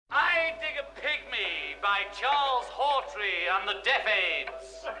by Charles Hawtrey and the Deaf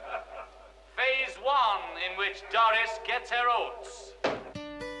Aids. Phase 1, in which Doris gets her oats.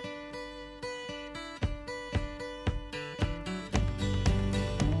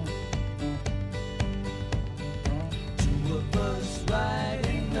 Two of us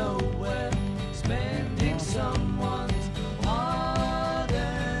riding nowhere, spending someone's hard-earned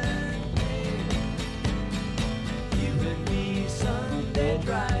pay. You and me Sunday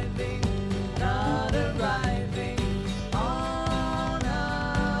driving, not arriving on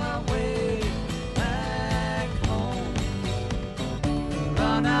our way back home. We're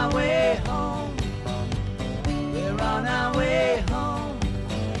on our way home. We're on our way home.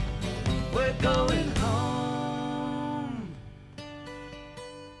 We're going home.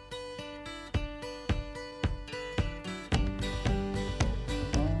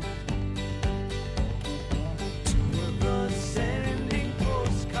 Two of us sending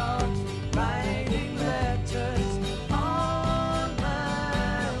postcards, writing letters on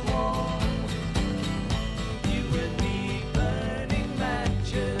my wall. You and me burning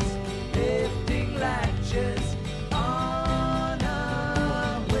matches, lifting latches on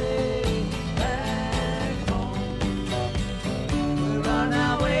our way back home. We're on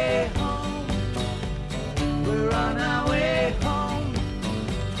our way home. We're on our way home.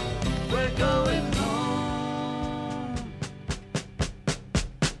 We're going home.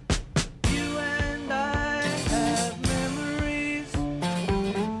 You and I have memories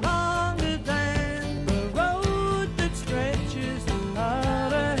longer than the road that stretches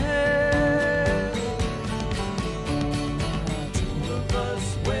out ahead. Two of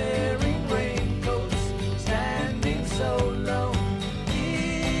us wearing raincoats, standing so low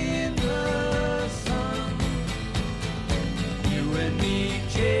in the sun. You and me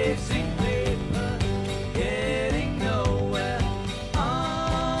chasing paper, getting nowhere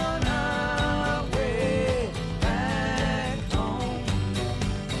on our way back home.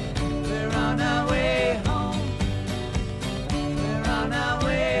 We're on our way home. We're on our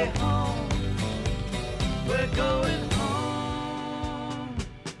way home. We're going home.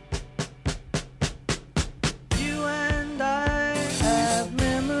 You and I have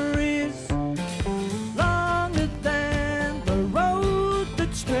memories longer than the road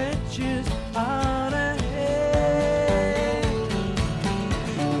that stretches out ahead.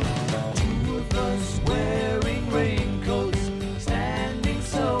 Two of us wearing raincoats, standing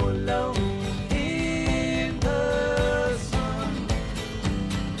so low in the sun.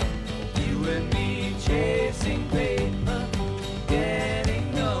 You and me chasing paper,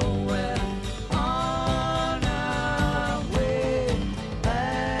 getting nowhere on our way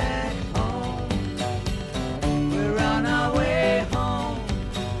back home. We're on our way home.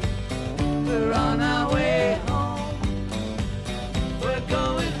 We're on our way home. We're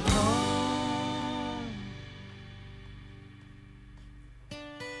going home.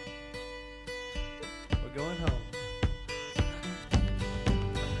 We're going home.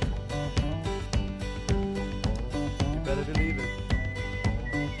 You better believe it.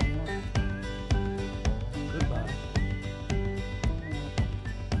 Goodbye.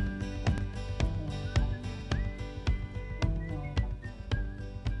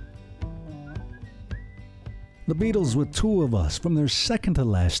 The Beatles with Two of Us from their second to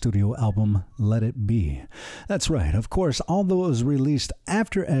last studio album, Let It Be. That's right, of course, although it was released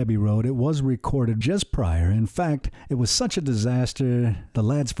after Abbey Road, it was recorded just prior. In fact, it was such a disaster, the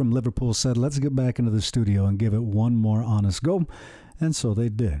lads from Liverpool said, let's get back into the studio and give it one more honest go, and so they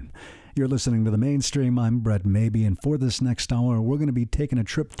did. You're listening to The Mainstream, I'm Brett Maybe, and for this next hour, we're going to be taking a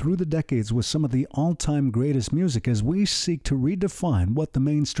trip through the decades with some of the all-time greatest music as we seek to redefine what the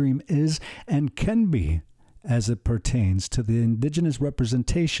mainstream is and can be as it pertains to the indigenous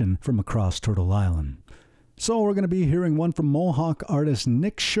representation from across Turtle Island. So we're going to be hearing one from Mohawk artist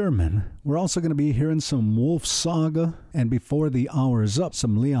Nick Sherman. We're also going to be hearing some Wolf Saga, and before the hour is up,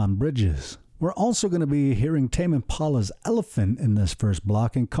 some Leon Bridges. We're also going to be hearing Tame Impala's Elephant in this first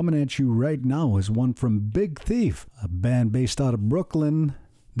block, and coming at you right now is one from Big Thief, a band based out of Brooklyn.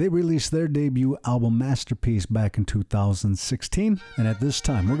 They released their debut album Masterpiece back in 2016, and at this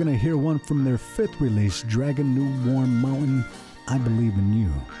time we're going to hear one from their fifth release, Dragon New Warm Mountain, I Believe in You.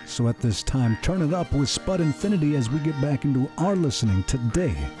 So at this time, turn it up with Spud Infinity as we get back into our listening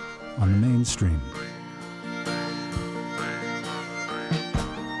today on The Mainstream.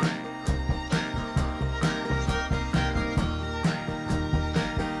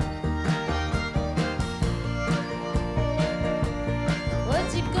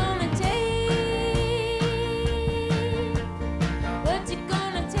 What's it gonna take? What's it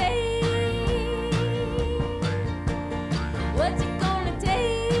gonna take? What's it gonna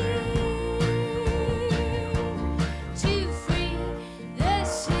take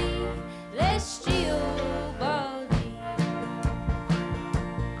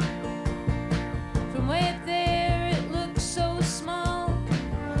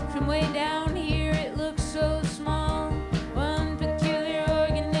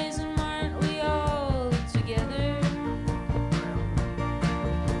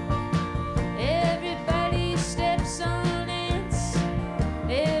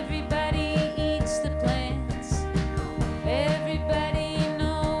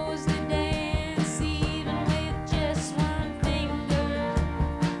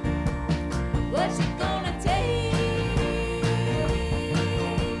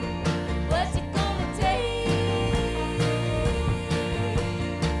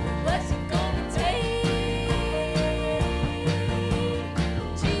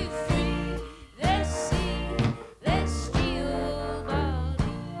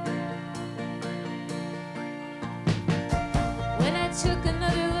took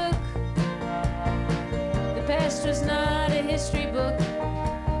another look. The past was not a history book.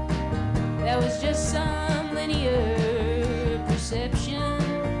 That was just some linear perception.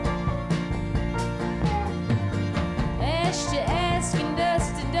 Ash to ask and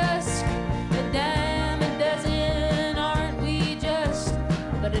dust to dusk. A dime a dozen, aren't we just?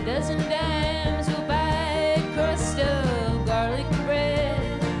 But a dozen dimes will buy a crust of garlic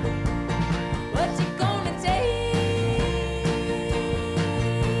bread. What's it gonna take?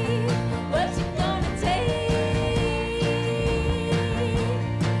 What's it gonna take?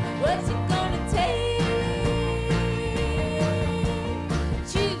 What's it gonna take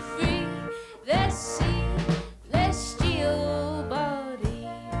to free the celestial body?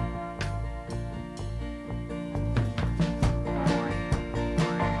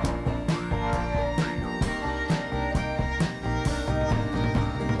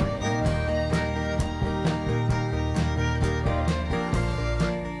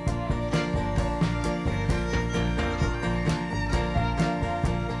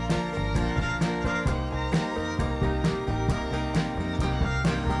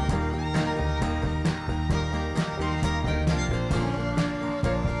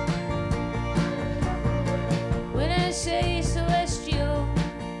 When I say celestial,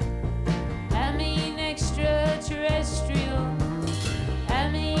 I mean extraterrestrial. I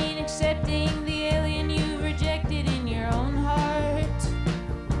mean accepting the alien you've rejected in your own heart.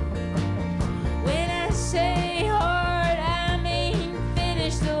 When I say heart, I mean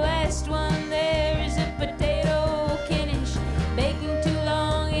finish the last one. There is a potato kiddish baking too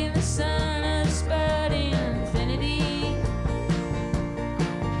long in the sun of Spud infinity.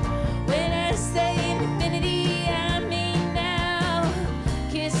 When I say infinity, I mean now.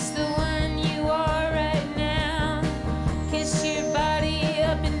 Kiss the one you are right now. Kiss your body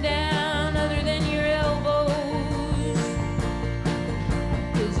up and down, other than your elbows.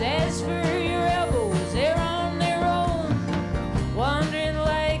 'Cause as for your elbows, they're on their own, wandering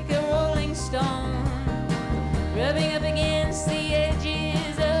like a rolling stone, rubbing up against the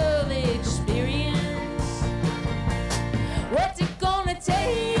edges of experience. What's it gonna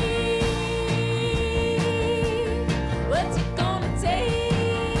take? What's it gonna take?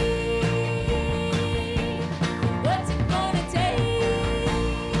 What's it gonna take?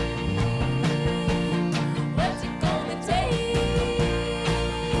 What's it gonna take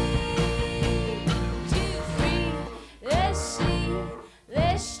to free the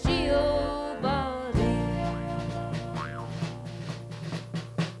celestial body?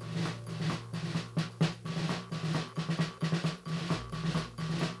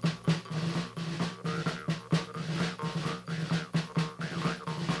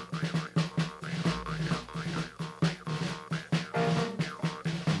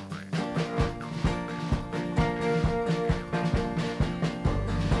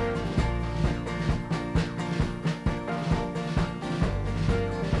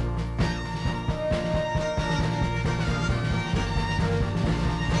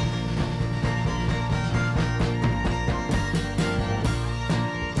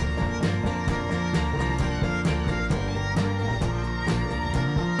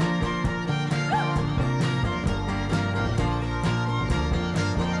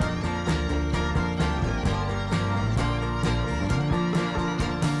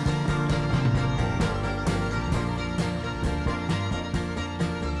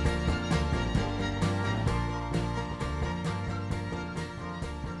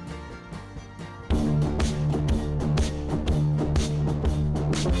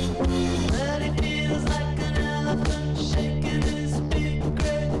 But it feels like an elephant shaking his big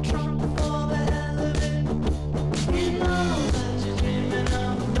great trunk for the hell of it. You know that you're dreaming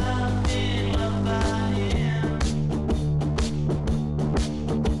about being loved by him.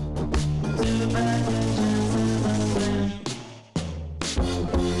 Too bad your chances are slim.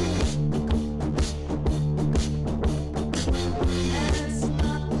 And it's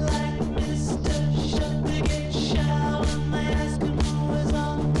not like Mr. Shut the Gate Shower when they ask him who is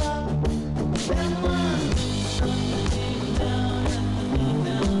on top.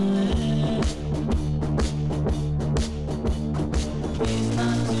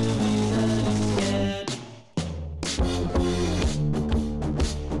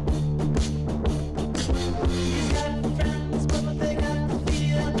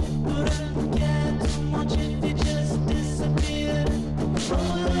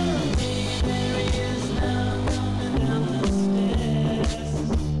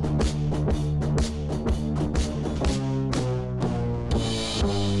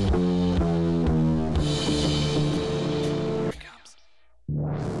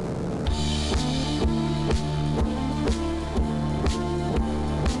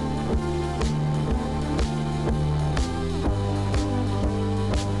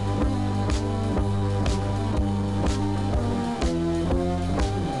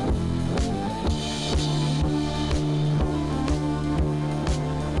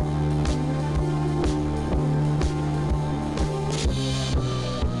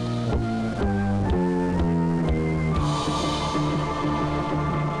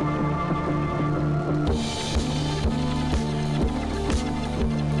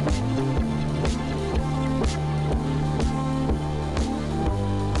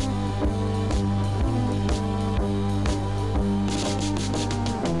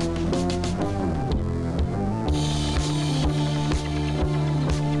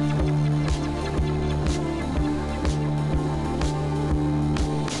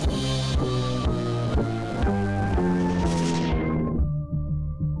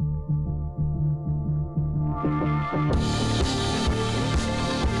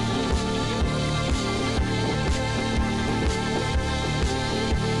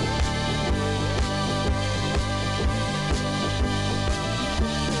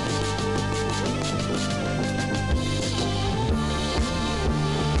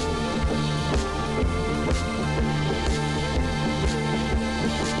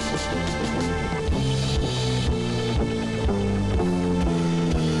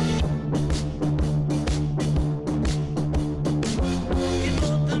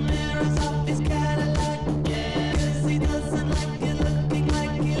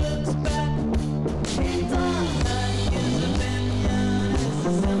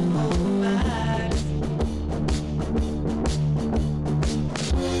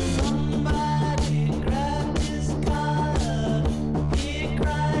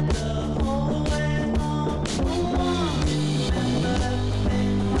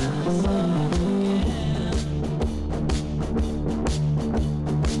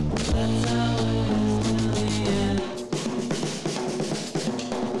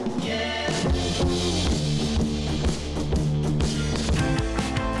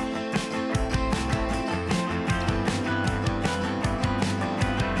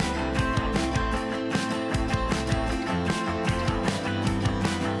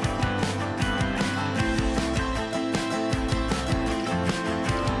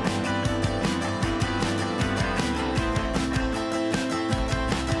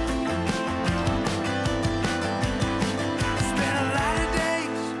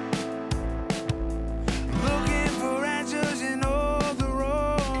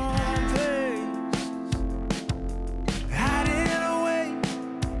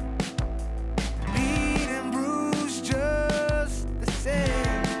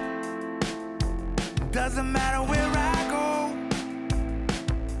 Doesn't matter where I go,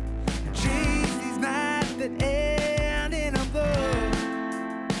 chase these nights that end in a blow,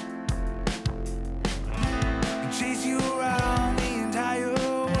 and chase you around the entire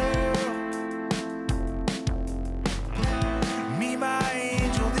world. Me, my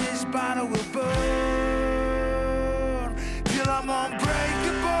angel, this bottle will burn till I'm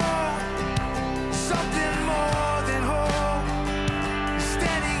unbreakable, something more than whole,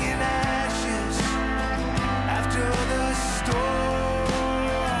 standing in ashes after the storm,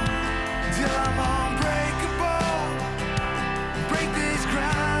 till I'm unbreakable, break this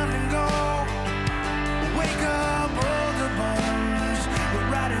ground and go, wake up all the bones, the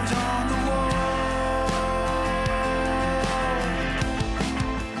writings on the wall.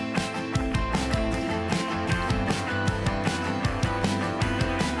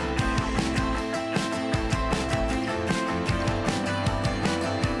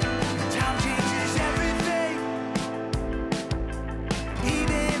 Time changes everything,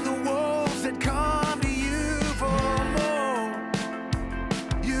 even the wolves that come to you for more.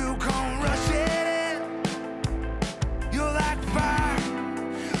 You come rushing in, you're like fire,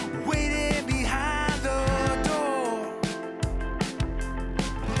 waiting behind the door,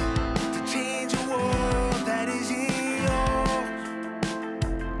 to change a world that isn't yours,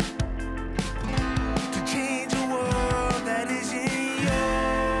 to change a world that isn't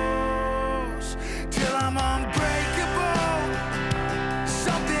yours, till I'm unbreakable,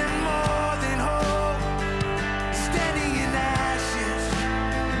 something more than whole, standing in ashes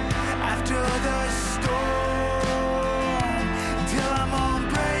after the storm, till I'm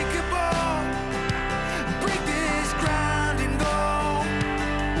unbreakable, break this ground and go,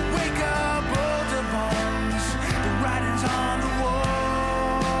 wake up all the bones, the writings on the wall.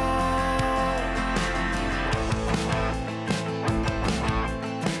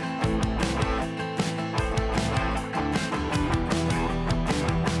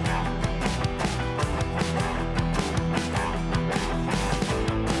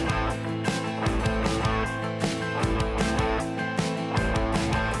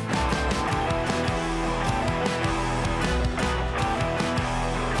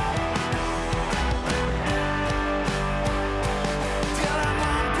 Till I'm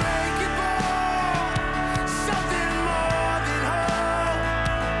unbreakable, something more than whole,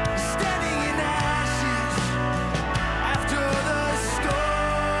 standing in ashes after the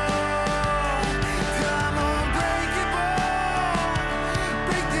storm. Till I'm unbreakable,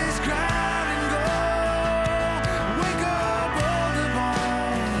 break this ground and go, wake up all the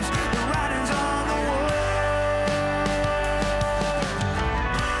bones, the writings on the wall,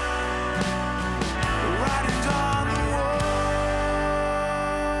 the writings on the wall.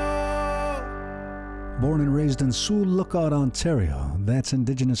 Born and raised in Sioux Lookout, Ontario, that's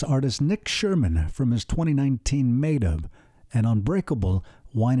Indigenous artist Nick Sherman from his 2019 Made Of, and Unbreakable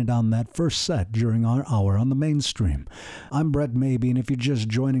winding down that first set during our hour on the mainstream. I'm Brett Maybe, and if you're just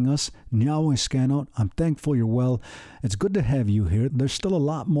joining us, Nyawe Scanot, I'm thankful you're well. It's good to have you here. There's still a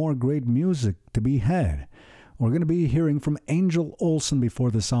lot more great music to be had. We're going to be hearing from Angel Olsen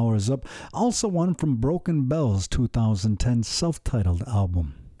before this hour is up. Also one from Broken Bells' 2010 self-titled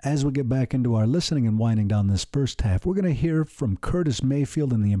album. As we get back into our listening and winding down this first half, we're going to hear from Curtis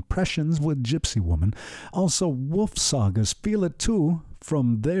Mayfield and the Impressions with Gypsy Woman. Also Wolf Saga's Feel It Too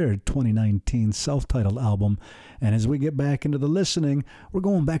from their 2019 self-titled album. And as we get back into the listening, we're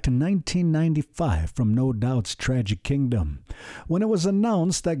going back to 1995 from No Doubt's Tragic Kingdom. When it was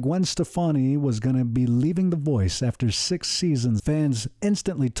announced that Gwen Stefani was going to be leaving The Voice after 6 seasons, fans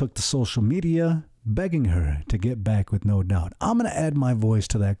instantly took to social media, begging her to get back with No Doubt. I'm going to add my voice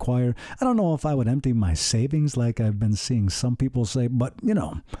to that choir. I don't know if I would empty my savings like I've been seeing some people say, but,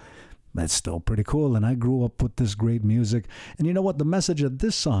 that's still pretty cool, and I grew up with this great music. And you know what? The message of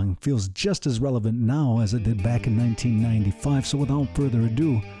this song feels just as relevant now as it did back in 1995. So without further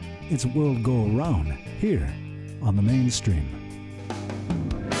ado, it's World Go Around here on the mainstream.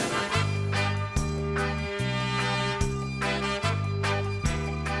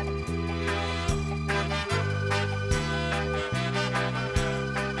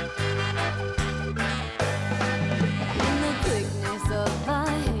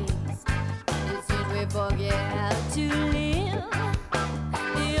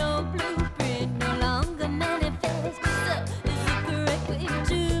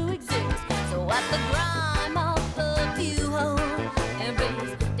 So at the grime of the view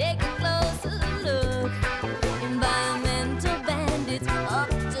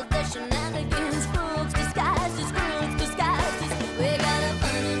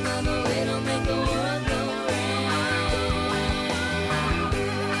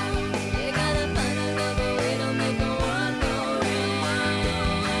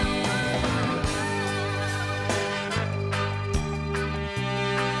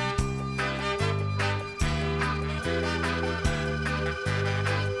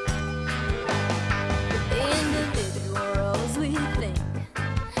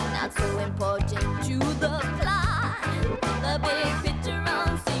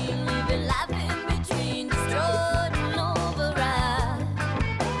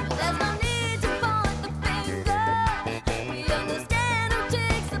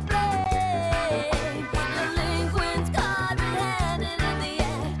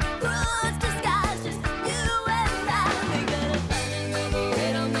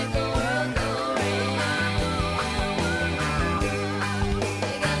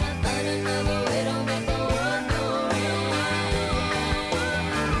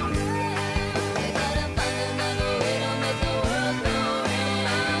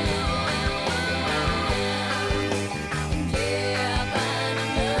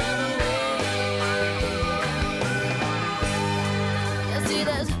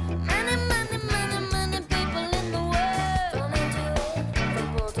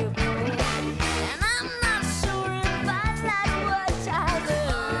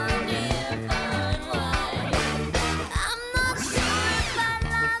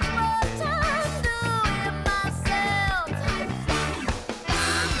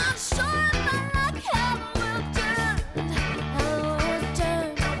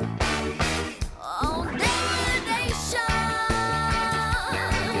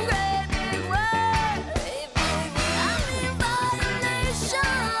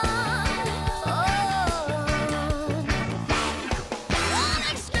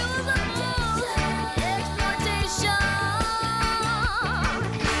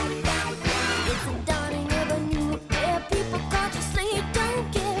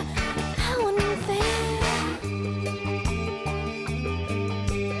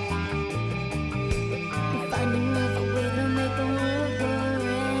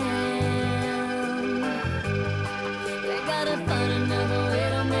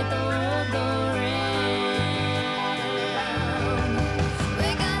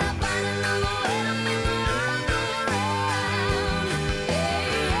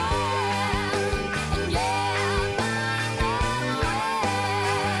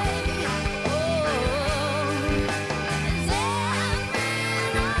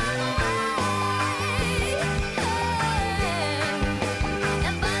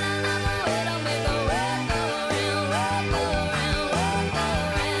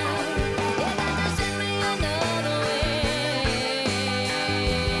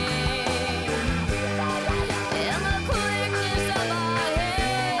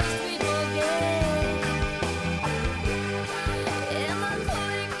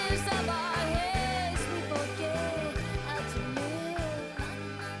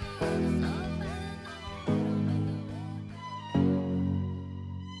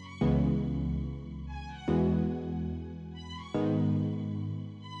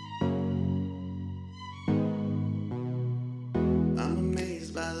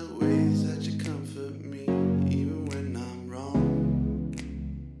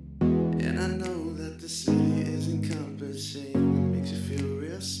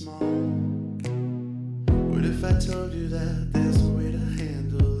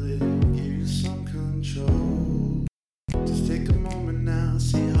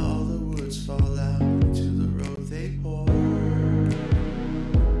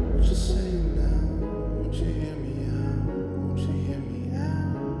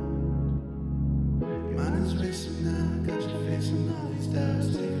is racing now, got your face on all these doubts.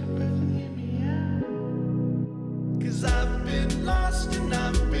 Take a breath and hear me out. 'Cause I've been lost and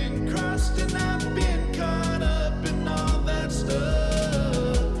I've been crossed and I've been caught up in all that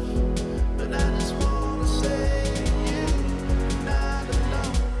stuff. But I just wanna say to you, you're not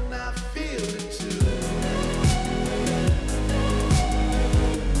alone, I feel it too.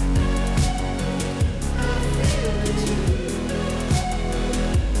 I feel it too.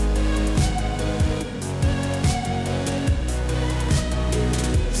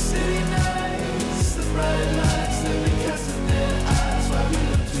 City nights, the bright lights that be casting their eyes while we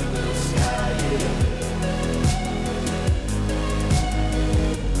look to the sky, yeah.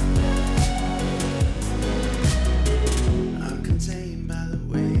 I'm contained by the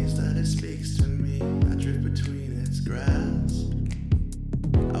ways that it speaks to me. I drift between its grasp.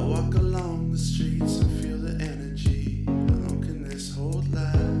 I walk along the streets and feel the energy. How long can this hold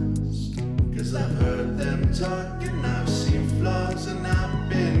last? 'Cause I've heard them talk and I've seen flaws and I've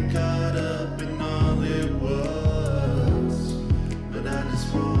been caught up in all it was. But I just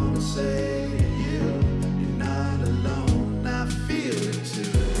wanna say to you, you're not alone, I feel it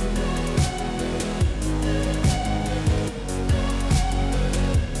too.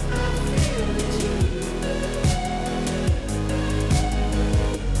 I feel it too.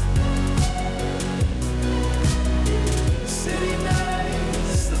 City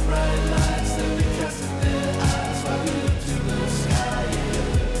nights, the bright lights that be casting their eyes while we look to the sky, yeah.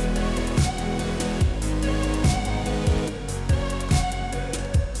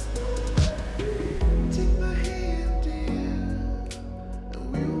 Take my hand, dear, and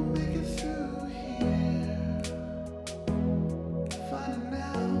we will make it through here. Finding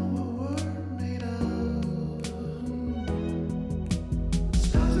out what we're made of.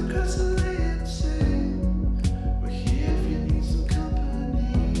 Stars across the land sing, we're here if you need some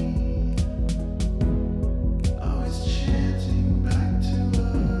company. Always chanting back to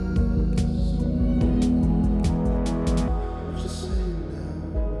us. Just sing now,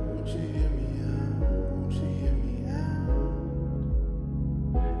 won't you hear me out? Won't you hear me out?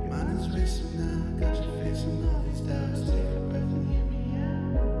 Mine is racing now, got your face on all these doubts. Take a breath and hear me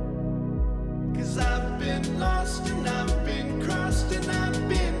out. 'Cause I've been lost and I've been crossed and I've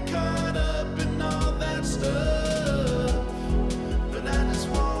been caught up in all that stuff. But I just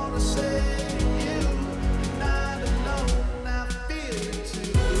wanna say to you, you're not alone, I feel it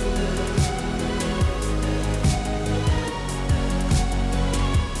too.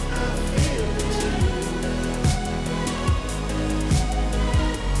 I feel it too.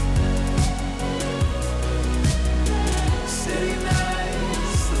 City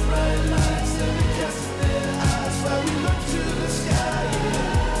nights, the bright lights that be casting their eyes while we look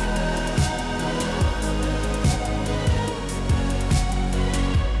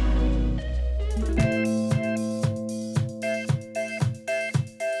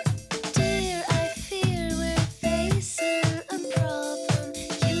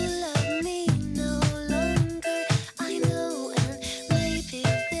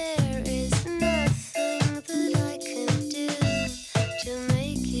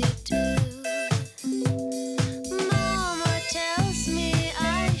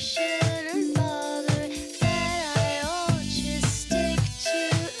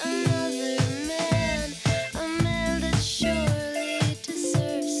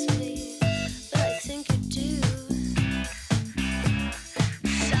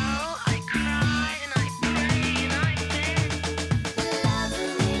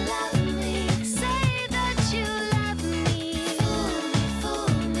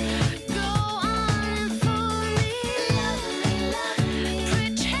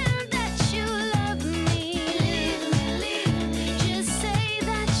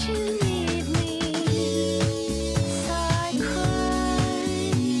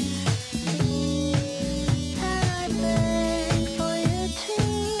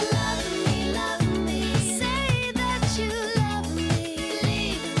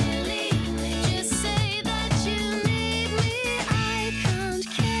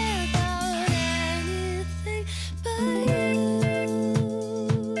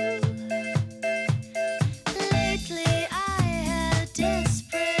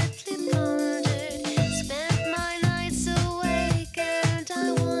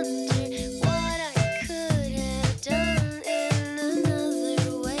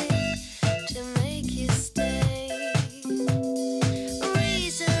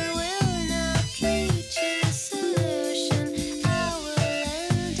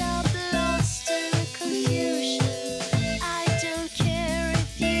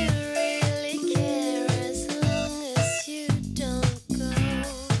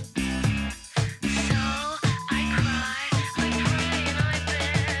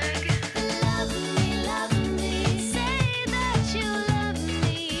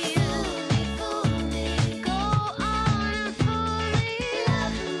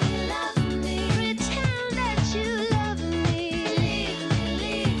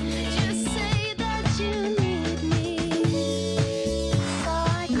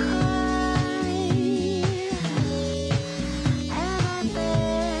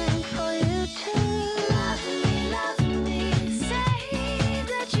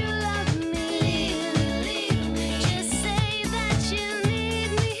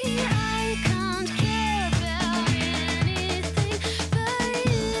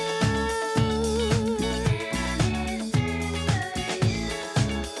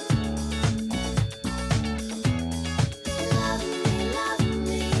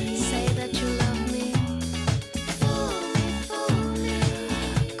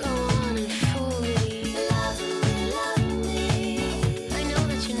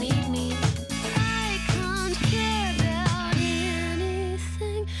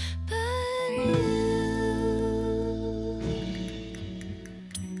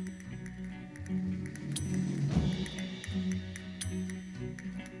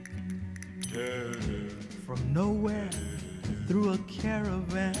nowhere through a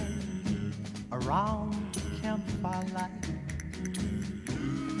caravan around the campfire light.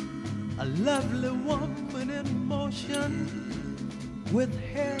 A lovely woman in motion with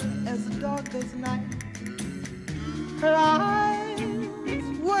hair as dark as night. Her eyes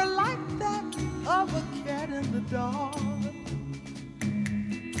were like that of a cat in the dark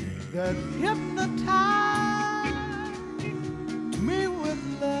that hypnotized me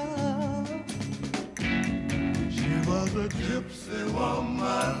with love. She was a gypsy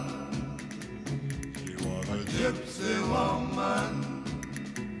woman. She was a gypsy woman.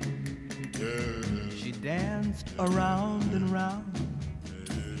 Yeah. She danced around and round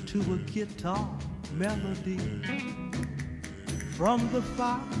to a guitar melody. From the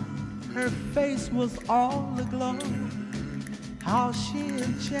fire, her face was all aglow. How she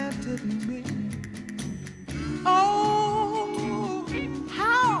enchanted me. Oh,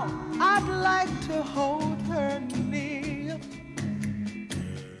 how I'd like to hold her near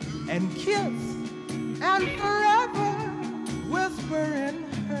and kiss and forever whisper in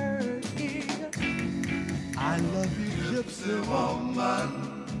her ear, I love you, gypsy woman.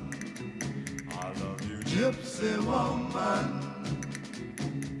 I love you, gypsy woman.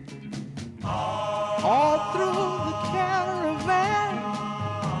 All through the caravan,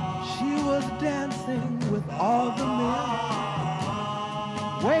 she was dancing with all the men,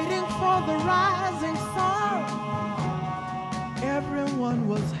 waiting for the rising sun. Everyone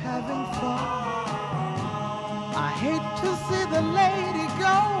was having fun. I hate to see the lady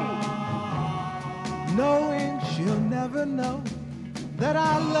go, knowing she'll never know that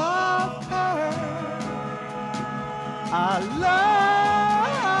I love her. I love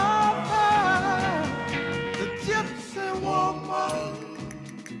her, the gypsy woman,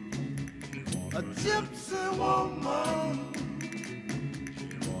 a gypsy woman,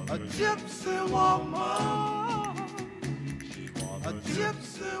 a gypsy woman, a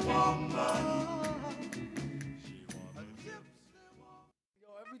gypsy woman. Yo,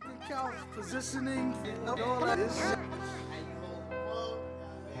 everything counts. Positioning, all that is.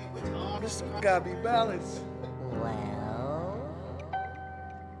 This gotta be balanced.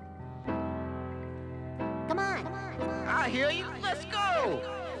 I hear you. Let's go.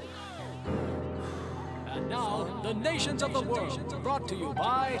 And now, the nations of the world, brought to you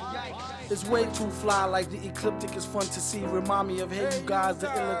by Yikes. It's way too fly, like the ecliptic is fun to see. Remind me of Hey You Guys,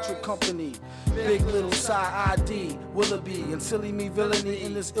 the Electric Company. Big Little Side ID, Willoughby, and silly me villainy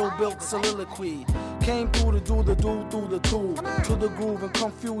in this ill-built soliloquy. Came through to do the do through the tool, to the groove and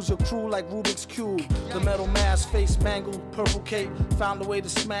confuse your crew like Rubik's Cube. The metal mask, face mangled, purple cape, found a way to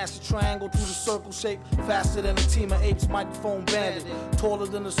smash the triangle through the circle shape. Faster than a team of apes, microphone bandit. Taller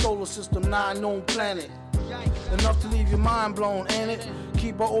than the solar system, 9 known planet. Enough to leave your mind blown, ain't it?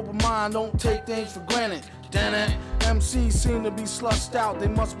 Keep an open mind, don't take things for granted. Damn it. MCs seem to be slushed out. They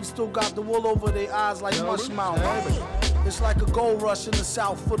must be still got the wool over their eyes like mushmouth. It's like a gold rush in the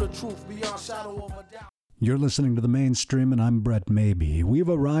south for the truth beyond shadow of a doubt. You're listening to The Mainstream, and I'm Brett Maybe. We've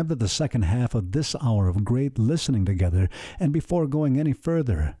arrived at the second half of this hour of great listening together, and before going any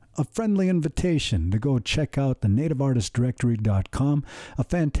further, a friendly invitation to go check out the nativeartistdirectory.com, a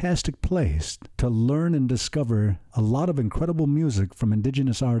fantastic place to learn and discover a lot of incredible music from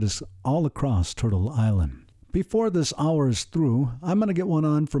indigenous artists all across Turtle Island. Before this hour is through, I'm going to get one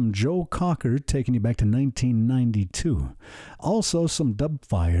on from Joe Cocker, taking you back to 1992. Also some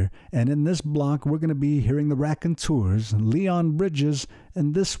Dubfire, and in this block we're going to be hearing the Raconteurs, Leon Bridges,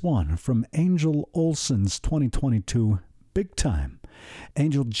 and this one from Angel Olsen's 2022 Big Time.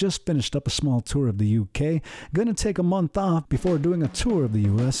 Angel just finished up a small tour of the UK, going to take a month off before doing a tour of the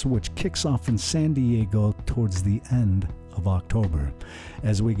US, which kicks off in San Diego towards the end of October.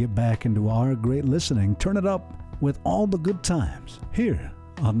 As we get back into our great listening, turn it up with all the good times here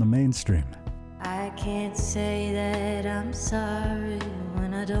on The Mainstream. I can't say that I'm sorry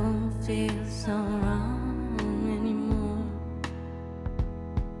when I don't feel so wrong anymore.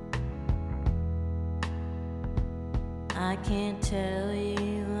 I can't tell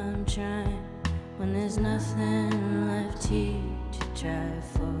you I'm trying when there's nothing left here to try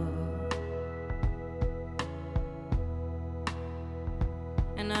for.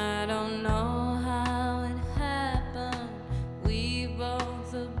 And I don't know how it happened. We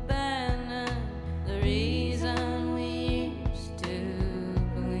both abandoned the reason we used to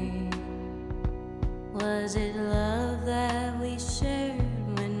believe. Was it love that we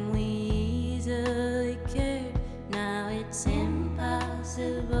shared when we easily cared? Now it's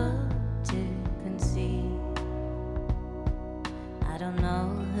impossible to conceive. I don't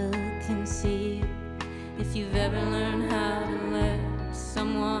know who can see you. If you've ever learned how to let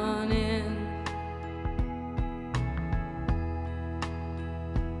someone in,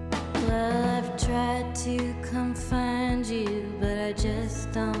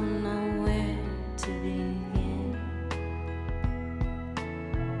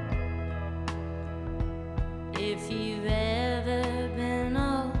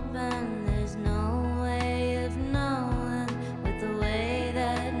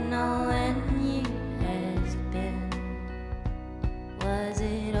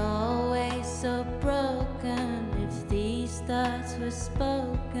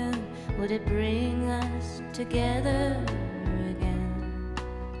 would it bring us together again?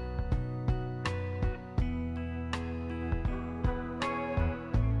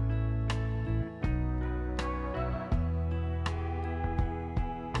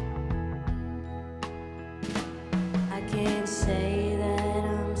 I can't say that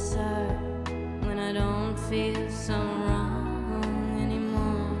I'm sorry when I don't feel so wrong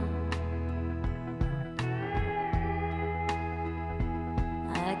anymore.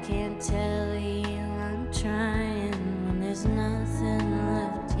 I can't tell you I'm trying when there's nothing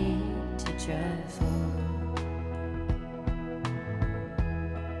left here to try for.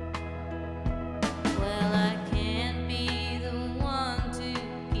 Well, I can't be the one to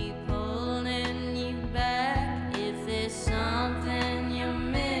keep holding you back. If there's something you're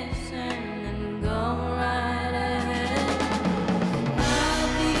missing, then go right ahead. I'll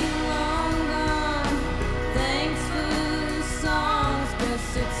be long gone. Thanks for the songs.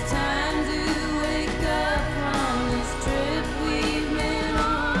 Guess it's time to wake up from this trip we've been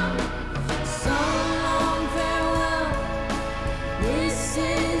on. So long, farewell. This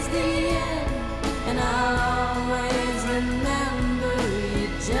is the end, and I'll always remember you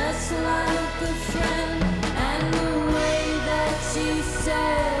just like a friend. And the way that you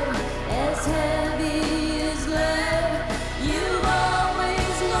said, as heavy as lead, you've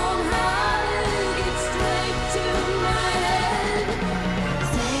always known how to get straight to my head.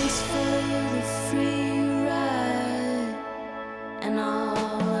 Thanks for the free ride and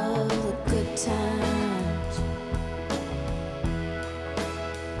all of the good times.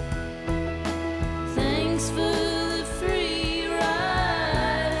 Thanks for the free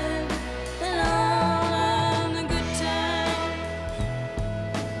ride and all of the good times.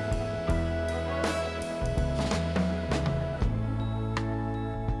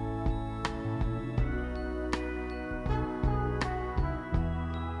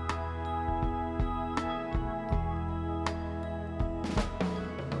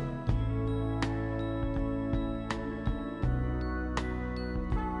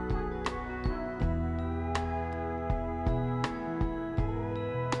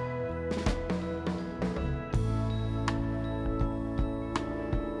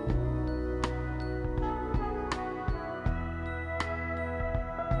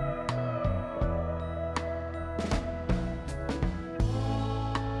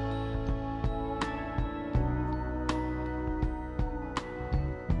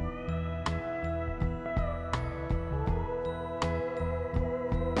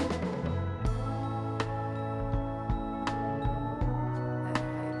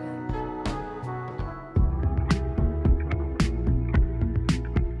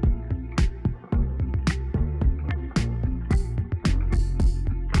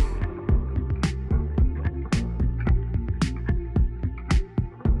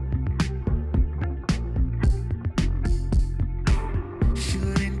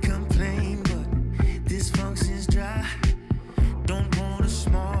 Shouldn't complain, but this function's dry. Don't want a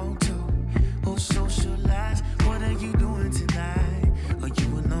small talk or socialize. What are you doing tonight? Are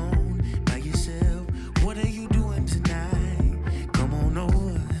you alone by yourself? What are you doing tonight? Come on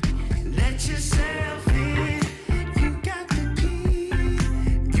over, let yourself in. You got the key.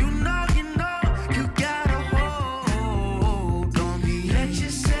 You know, you got a hold on me. Let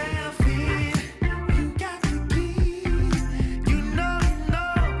yourself in. You got the key. You know,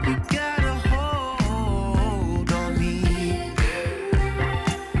 you got a hold on me.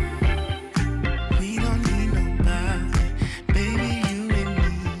 We don't need nobody, baby, you and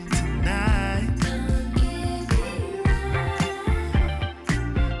me tonight.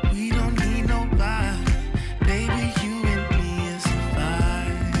 We don't need nobody.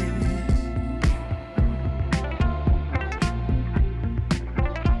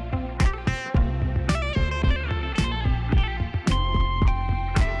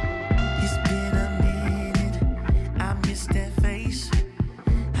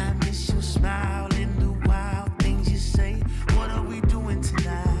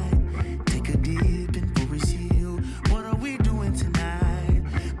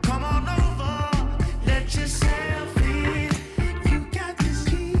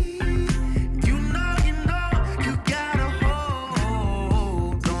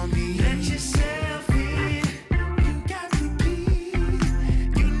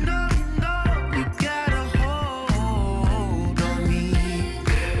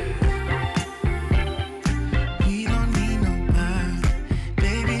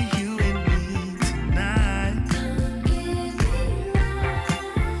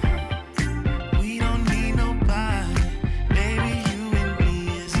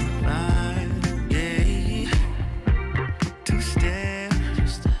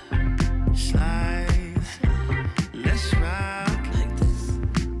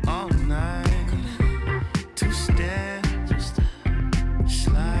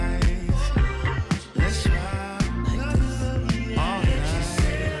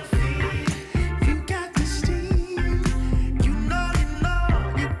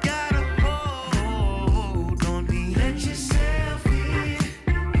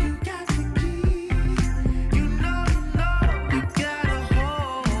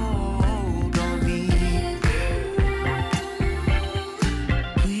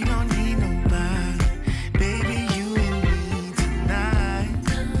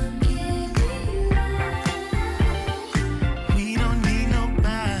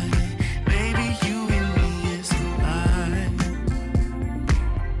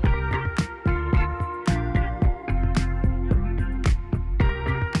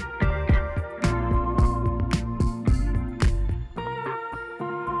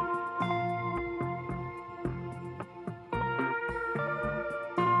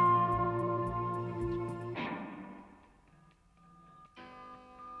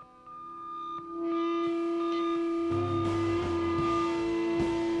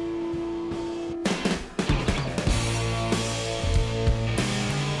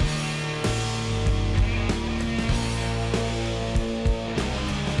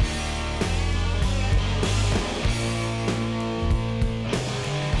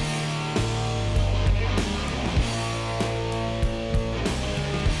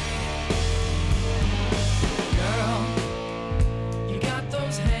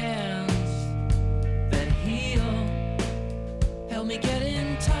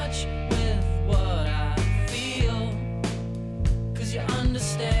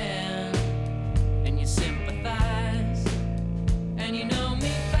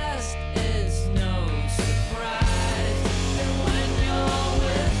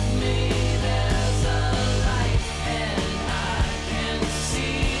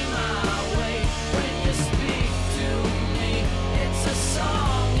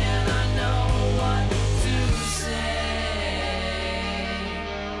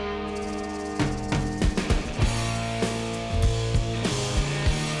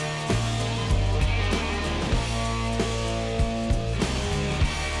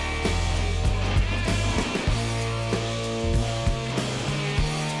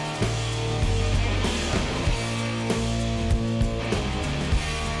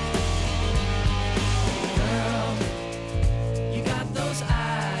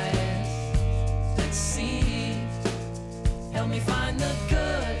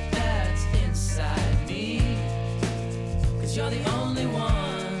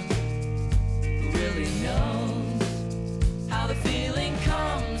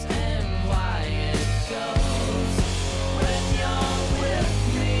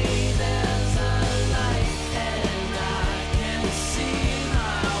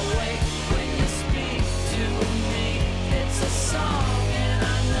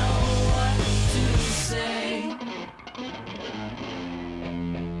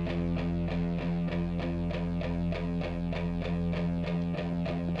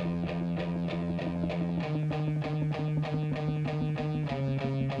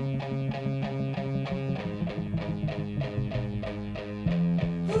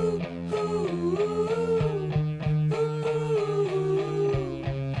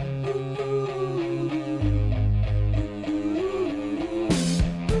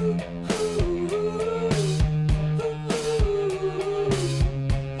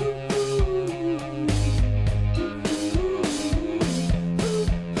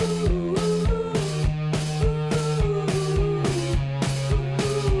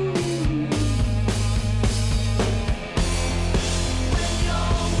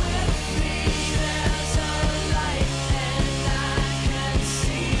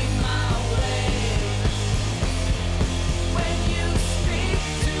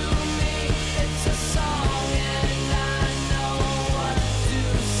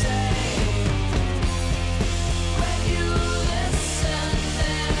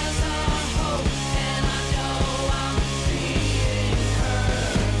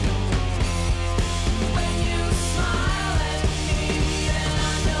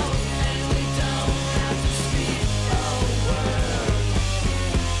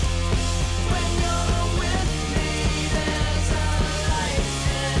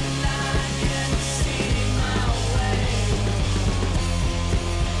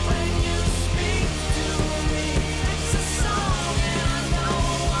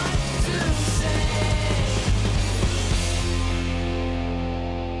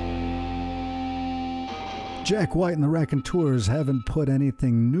 Jack White and the Raconteurs haven't put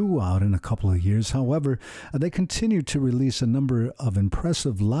anything new out in a couple of years. However, they continue to release a number of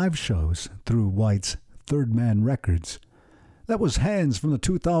impressive live shows through White's Third Man Records. That was Hands from the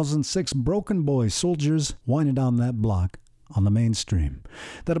 2006 Broken Boy Soldiers, winding down that block on the mainstream.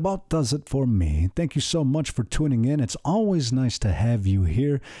 That about does it for me. Thank you so much for tuning in. It's always nice to have you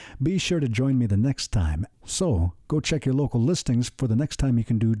here. Be sure to join me the next time. So, go check your local listings for the next time you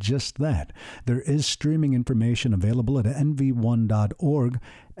can do just that. There is streaming information available at nv1.org,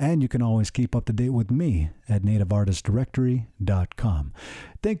 and you can always keep up to date with me at nativeartistdirectory.com.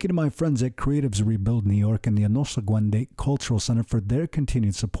 Thank you to my friends at Creatives Rebuild New York and the Anosaguende Cultural Center for their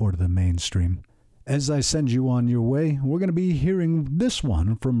continued support of the mainstream. As I send you on your way, we're going to be hearing this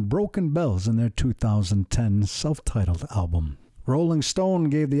one from Broken Bells in their 2010 self-titled album. Rolling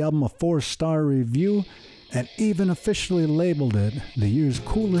Stone gave the album a 4-star review and even officially labeled it the year's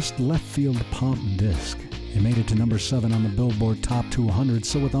coolest left-field pop disc. It made it to number 7 on the Billboard Top 200,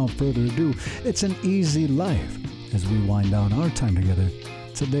 so without further ado, it's an easy life as we wind down our time together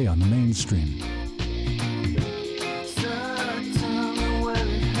today on the mainstream.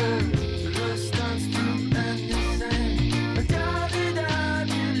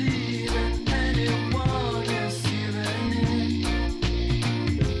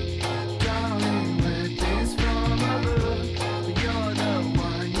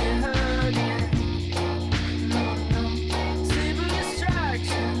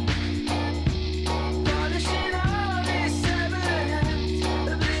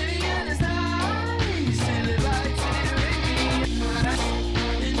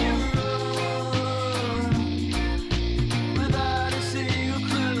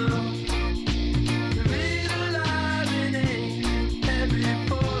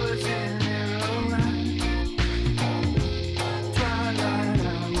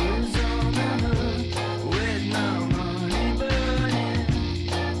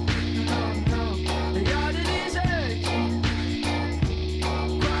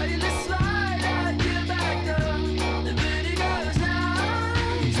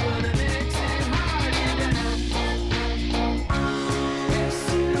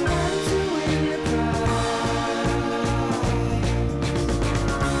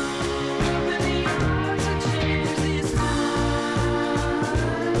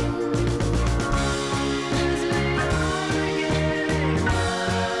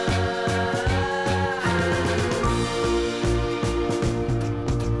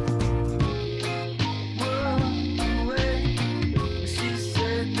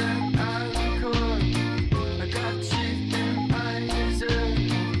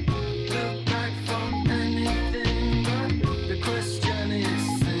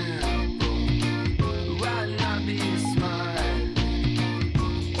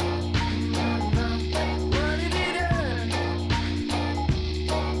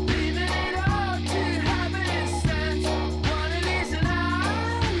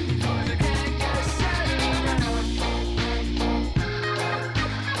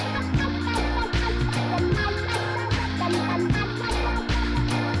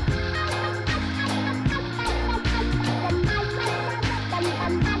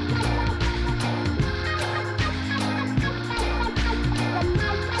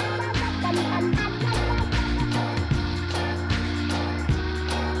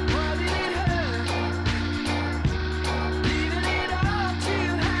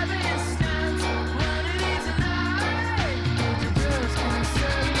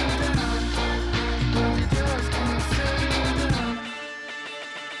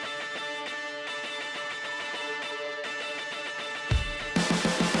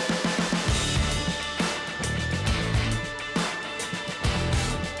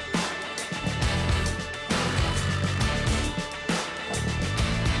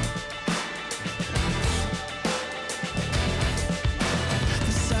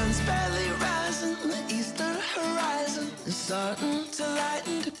 Starting to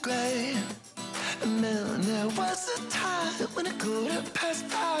lighten the grey. And then there was a time when a quarter past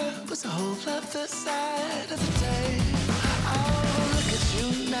 5 was a whole other side of the day. Oh, look at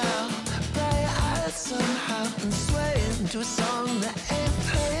you now, bright-eyed somehow, and swaying to a song that ain't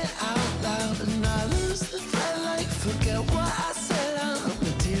playing out loud. And I lose the thread like forget what I said. I'm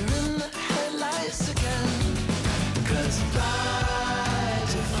a deer in the headlights again. 'Cause by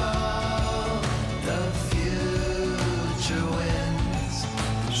default, the future wins.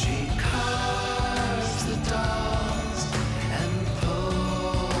 She carves the dolls and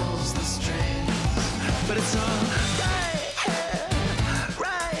pulls the strings. But it's all right here,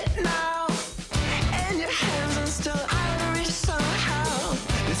 right now, in your hands, and still I reach.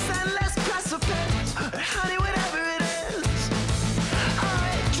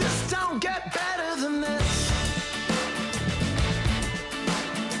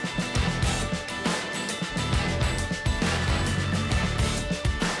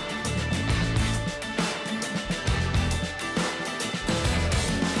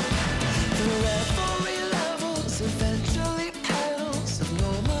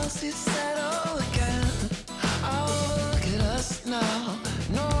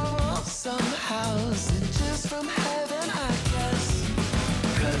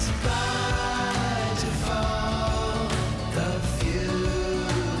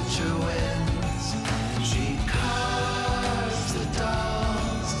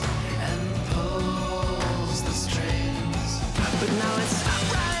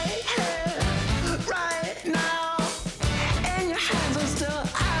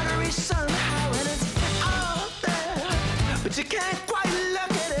 but you can't quite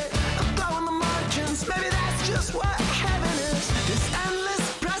look at it. A glow in the margins, maybe that's just what heaven is. This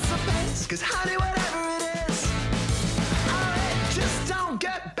endless precipice, 'cause honey, whatever it is, oh, it just don't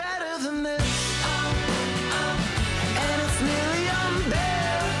get better than this. And it's nearly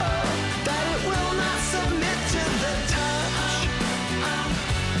unbearable that it will not submit to the touch.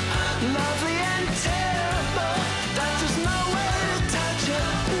 Lovely and terrible, that there's no way to touch it,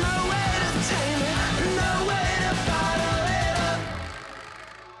 no way to tame it, no way to bottle it up.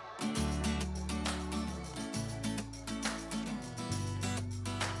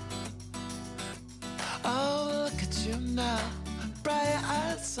 Oh, look at you now,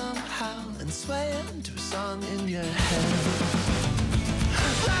 bright-eyed somehow, and swaying to a song in your head.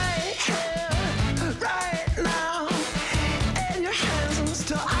 Right here, right now, in your hands and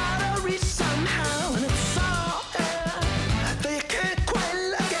still out of reach somehow, and it's all there, but you can't quite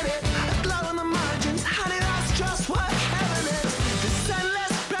look at it. A glow in the margins, honey, that's just what heaven is. This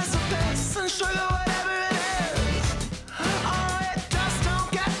endless precipice and sugar, whatever it is. Oh, it just don't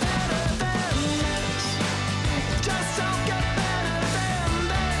get better than this. It just don't get better than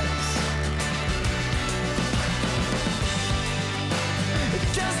this. It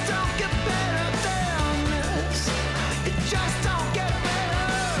just don't get better than this. It just don't get better.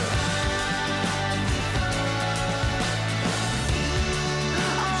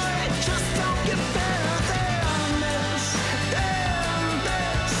 Oh, it just don't get better than this. Than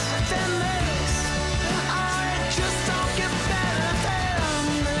this. Than this. Oh, it just don't get better than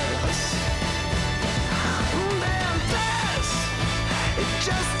this. Than this. It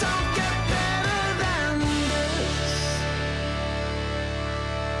just don't get better than this.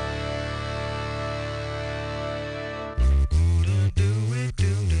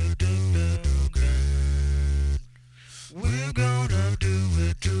 We're gonna do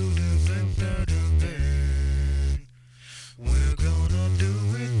it, do it. We're gonna do it,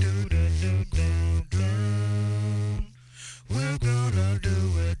 do it. We're gonna do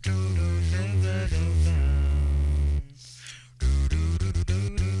it, do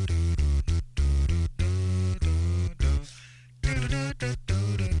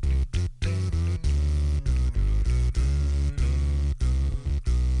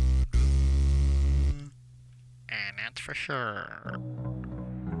And that's for sure.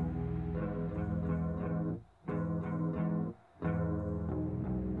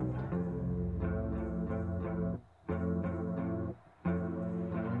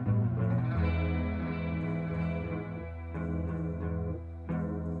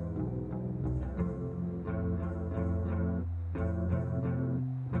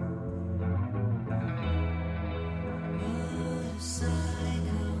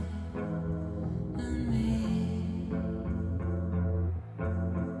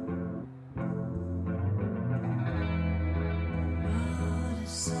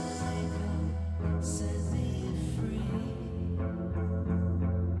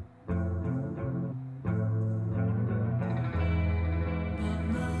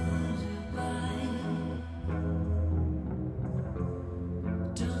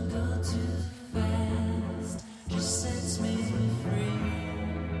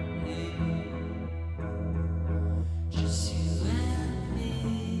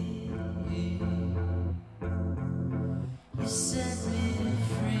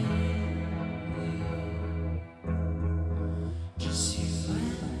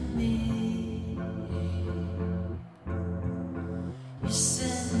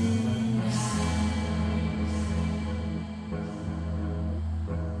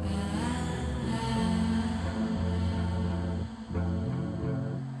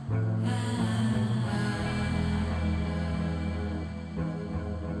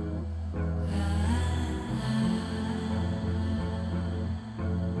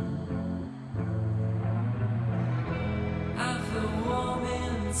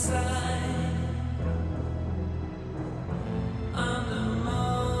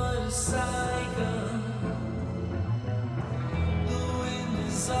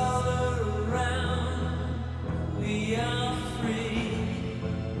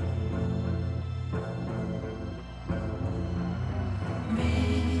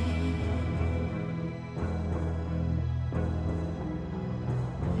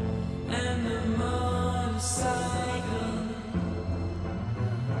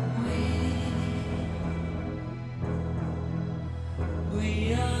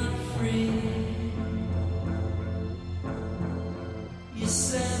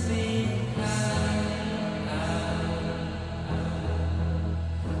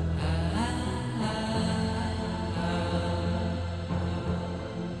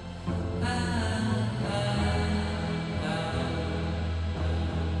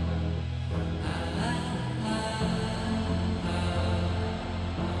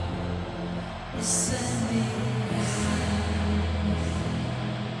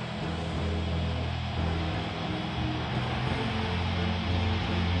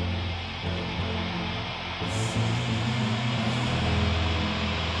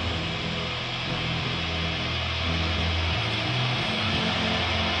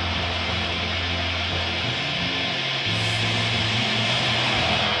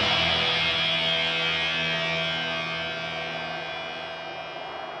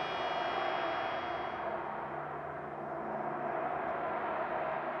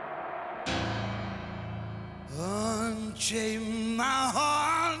 Unchain my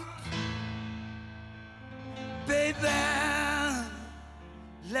heart, baby,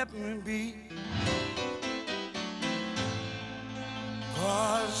 let me be.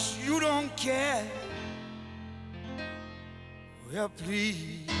 'Cause you don't care. Well,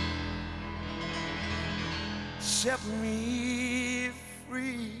 please set me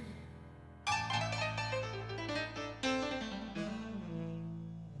free.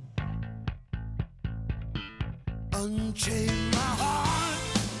 Unchain my heart,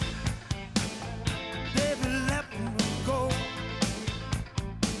 baby, let me go.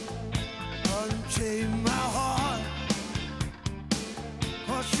 Unchain my heart,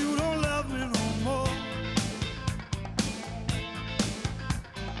 'cause you don't love me no more.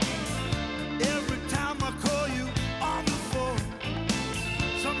 Every time I call you on the phone,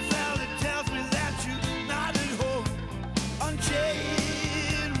 some fella tells me that you're not at home.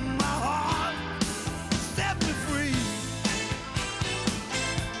 Unchain my heart, set me free.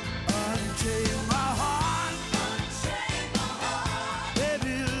 Unchain my heart,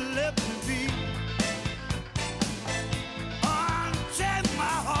 baby, let me be. Unchain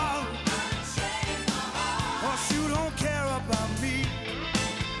my heart, 'cause you don't care about me.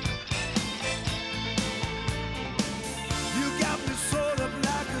 You got me sort of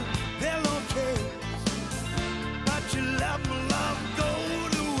like a pillowcase, but you let my love go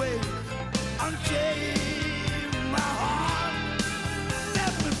to waste. Unchain my heart,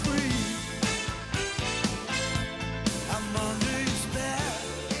 set me free. I'm under your spell.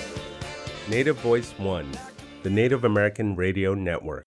 Native Voice One, the Native American Radio Network.